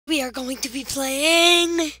we are going to be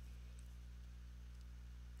playing.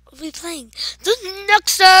 What are we playing? The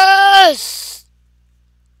Nexus!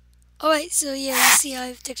 Alright, so yeah, you see I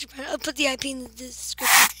have texture panel. I'll put the IP in the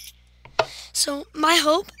description. So, my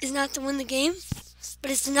hope is not to win the game,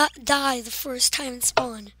 but it's to not die the first time in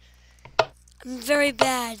spawn. I'm very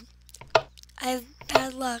bad. I have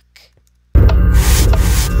bad luck. Go!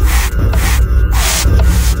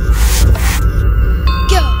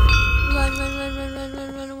 Run, run, run, run, run,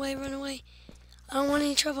 run, run away, run away. I don't want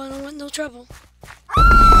any trouble, I don't want no trouble.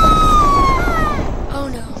 Oh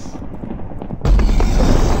no.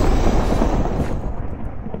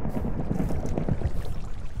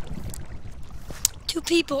 Two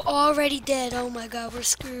people already dead. Oh my god, we're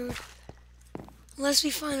screwed. Unless we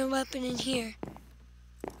find a weapon in here.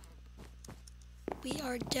 We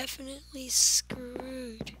are definitely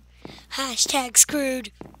screwed. Hashtag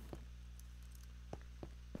screwed.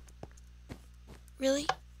 Really?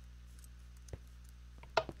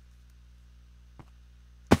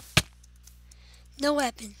 No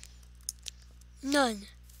weapon. None.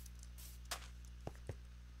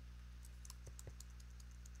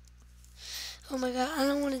 Oh my god, I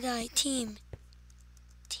don't want to die. Team.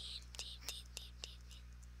 Team, team, team, team, team,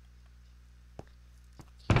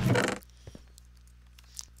 team.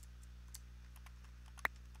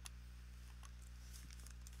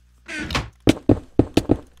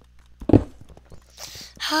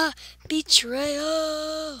 Ha!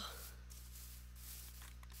 Betrayal!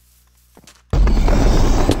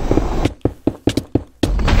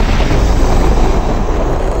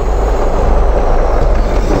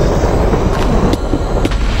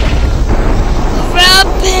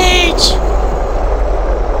 Rampage!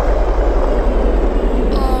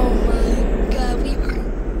 Oh my god,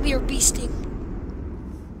 we are beasting.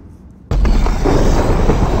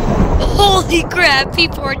 Holy crap,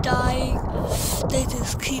 people are dying. They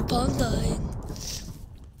just keep on dying.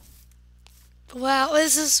 Wow,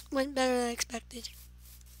 this went better than I expected.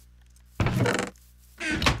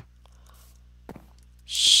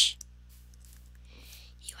 Shh.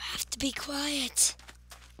 You have to be quiet.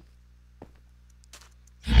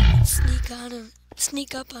 Sneak on him.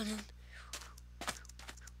 Sneak up on him.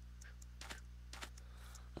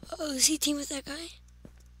 Oh, is he team with that guy?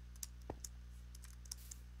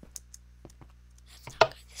 That's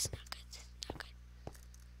not good. This is not good. This is not good.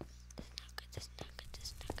 This is not good. This is not good. This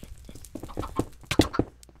is not good.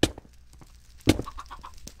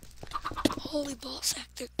 Holy ballsack,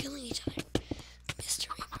 they're killing each other.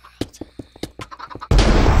 Mystery world.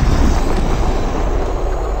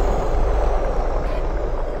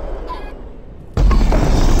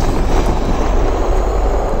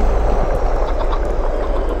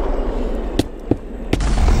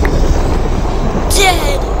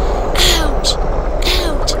 Dead! Out!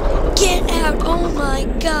 Out! Get out! Oh my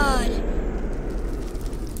god!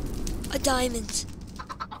 A diamond.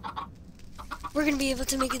 We're gonna be able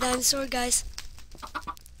to make a diamond sword, guys.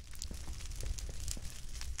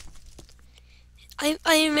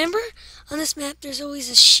 I remember on this map there's always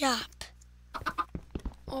a shop.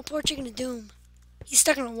 Oh, poor Chicken of Doom. He's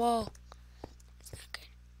stuck on a wall. It's not good.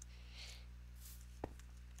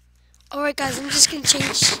 Alright guys, I'm just gonna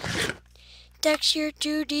change texture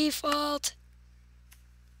to default.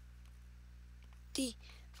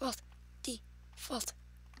 Default. Default.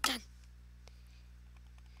 Done.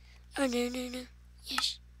 Oh no, no, no.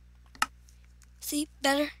 Yes. See?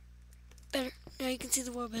 Better? Better. Now you can see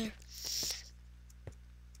the world better.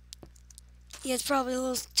 Yeah, it's probably a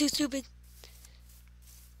little too stupid.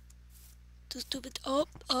 Too stupid. Up,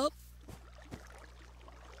 up.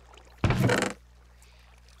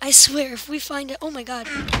 I swear, if we find it, oh my god.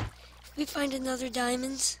 If we find another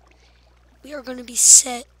diamond, we are going to be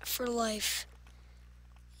set for life.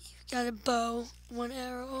 You got a bow, one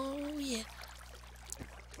arrow. Oh yeah.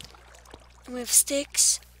 And we have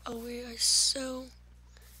sticks. Oh, we are so,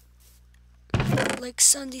 like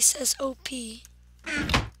Sunday says, OP.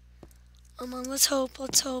 Come on, let's hope,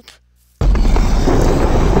 let's hope. We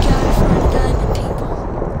gotta find a diamond,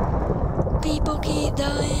 people. People keep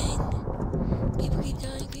dying. People keep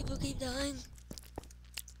dying, people keep dying.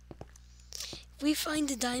 If we find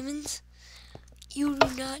the diamonds, you do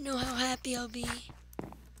not know how happy I'll be.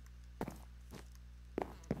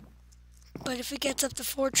 But if it gets up to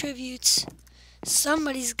 4 tributes,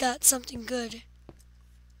 somebody's got something good.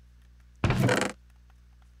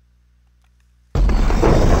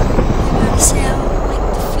 Say I don't like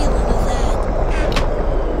the feeling of that.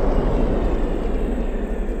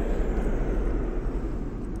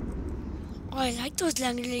 Oh, I like those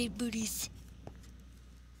long-legged booties.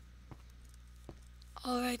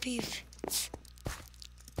 Alright, beef.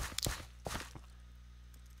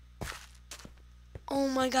 Oh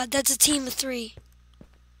my god, that's a team of 3.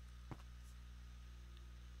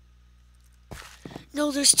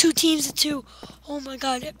 No, there's 2 teams of 2. Oh my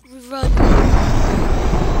god, run.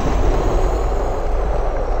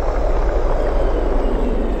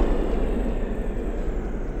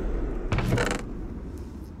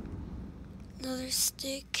 Another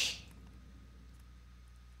stick.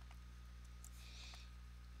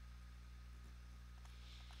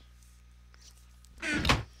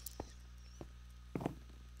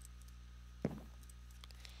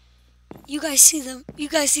 You guys see them. You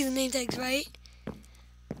guys see the name tags, right?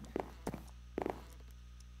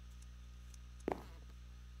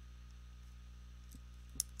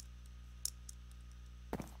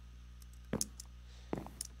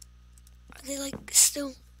 Are they like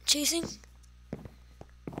still chasing?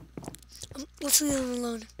 Let's leave them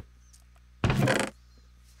alone.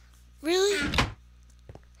 Really?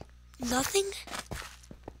 Nothing?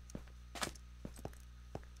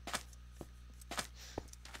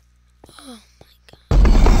 Oh my god.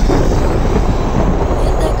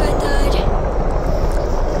 Yeah, that guy died.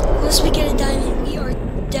 Unless we get a diamond, we are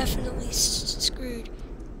definitely screwed.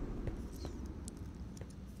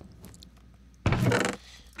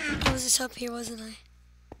 I was just up here, wasn't I?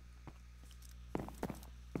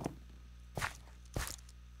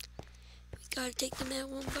 We gotta take them out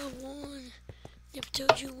one by one. Never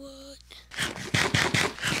told you what.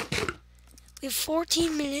 We have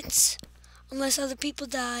 14 minutes, unless other people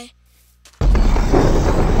die. 2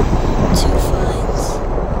 finds.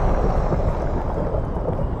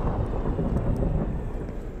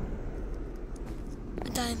 A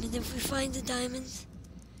diamond. If we find the diamonds,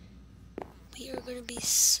 we are gonna be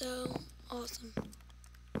so awesome.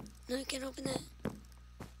 No, I can't open that.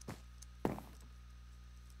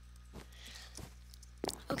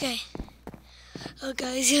 Okay. Oh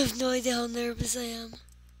guys, you have no idea how nervous I am.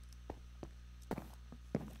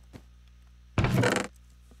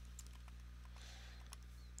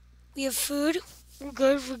 We have food. We're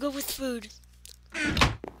good. We're good with food.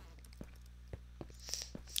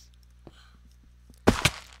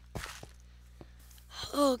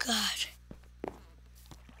 Oh god.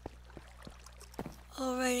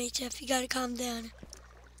 Alright, HF, you gotta calm down.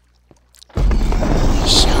 We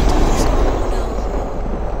shall do this. Oh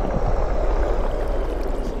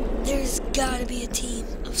no. There's gotta be a team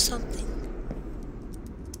of something.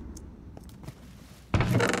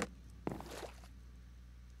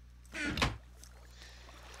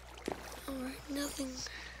 Alright, nothing.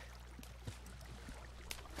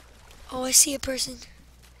 Oh, I see a person.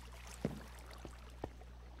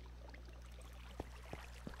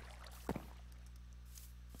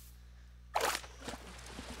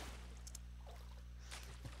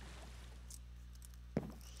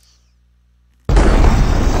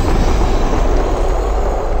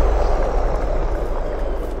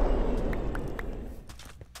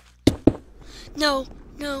 No,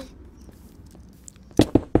 no.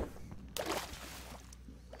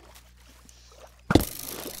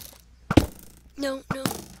 No, no. I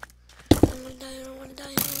don't wanna die, I don't wanna die,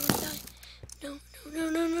 I don't wanna die. No, no,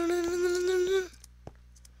 no, no, no, no, no, no, no.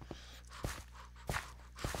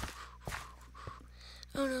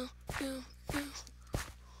 Oh no, no, no.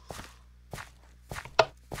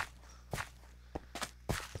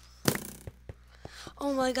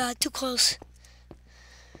 Oh my god, too close.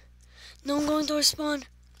 No, I'm going towards spawn.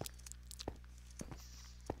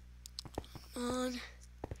 On.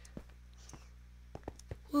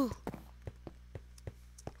 Ooh.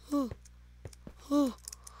 Ooh. Ooh.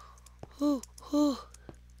 Ooh. Ooh.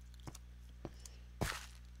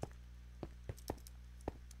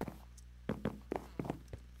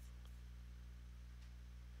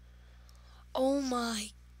 Oh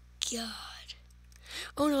my god.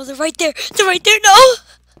 Oh no, they're right there. They're right there. No!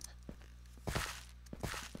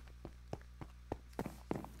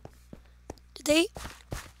 Did they?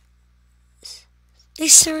 They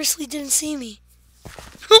seriously didn't see me.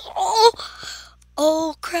 Oh!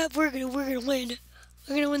 Oh crap, we're gonna win.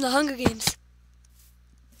 We're gonna win the Hunger Games.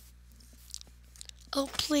 Oh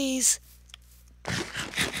please.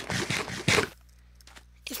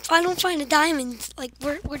 If I don't find a diamond, like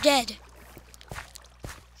we're dead.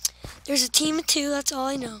 There's a team of 2, that's all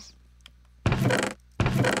I know.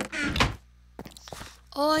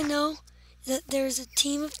 All I know is that there's a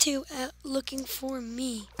team of 2 out looking for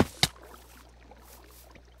me.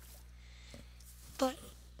 But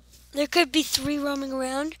there could be 3 roaming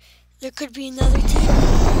around. There could be another team.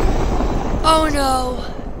 Oh no.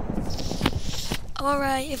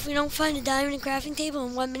 Alright, if we don't find a diamond and crafting table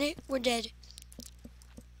in 1 minute, we're dead.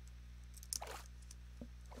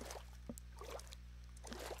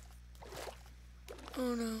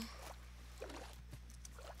 Oh no.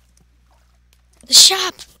 The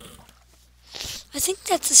shop! I think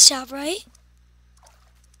that's the shop, right?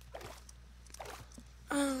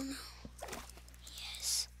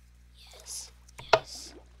 Yes. Yes.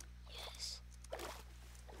 Yes. Yes.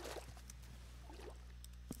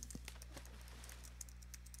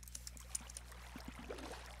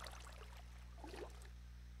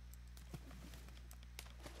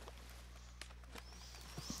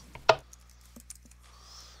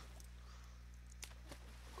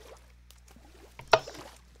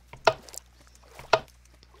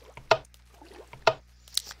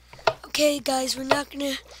 Okay, guys, we're not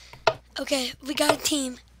gonna... Okay, we got a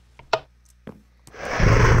team.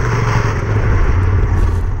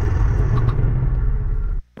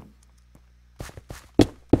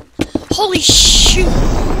 Holy shoot!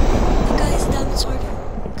 Guys, diamond sword.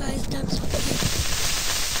 Guys, diamond sword.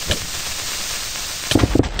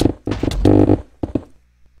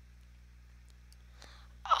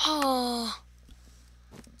 Oh.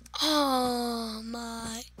 Oh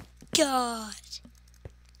my god.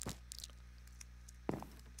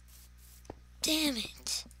 Damn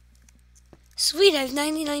it. Sweet, I have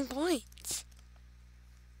 99 points.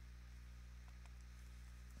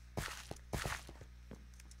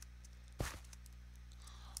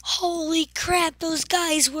 Holy crap, those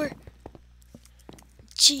guys were...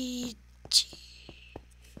 GG.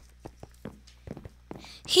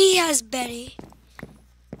 He has Betty.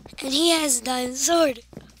 And he has a diamond sword.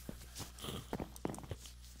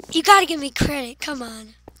 You gotta give me credit, come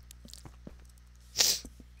on.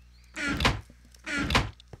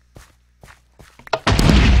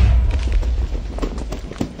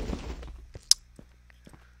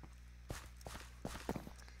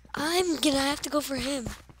 I'm gonna have to go for him.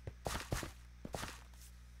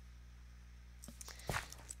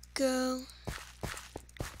 Go.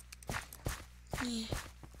 Yeah.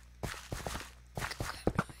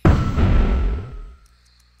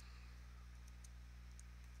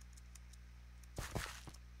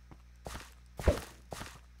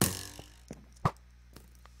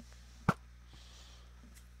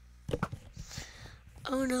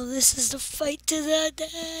 Oh no, this is the fight to the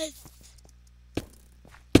death.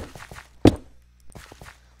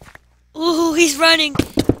 Ooh, he's running.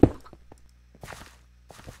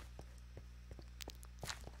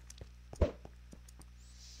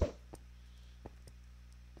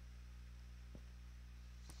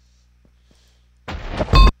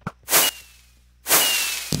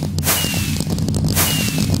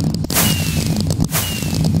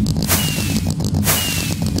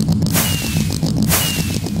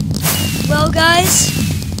 Well, guys,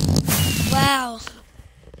 wow.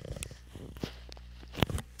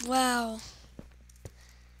 Wow.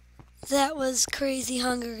 That was crazy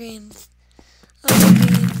Hunger Games. Hunger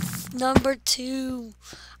Games number 2.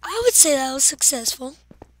 I would say that was successful.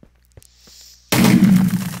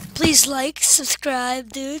 Please like, subscribe,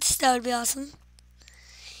 dudes. That would be awesome.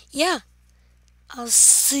 Yeah. I'll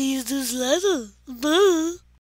see you this later. Bye.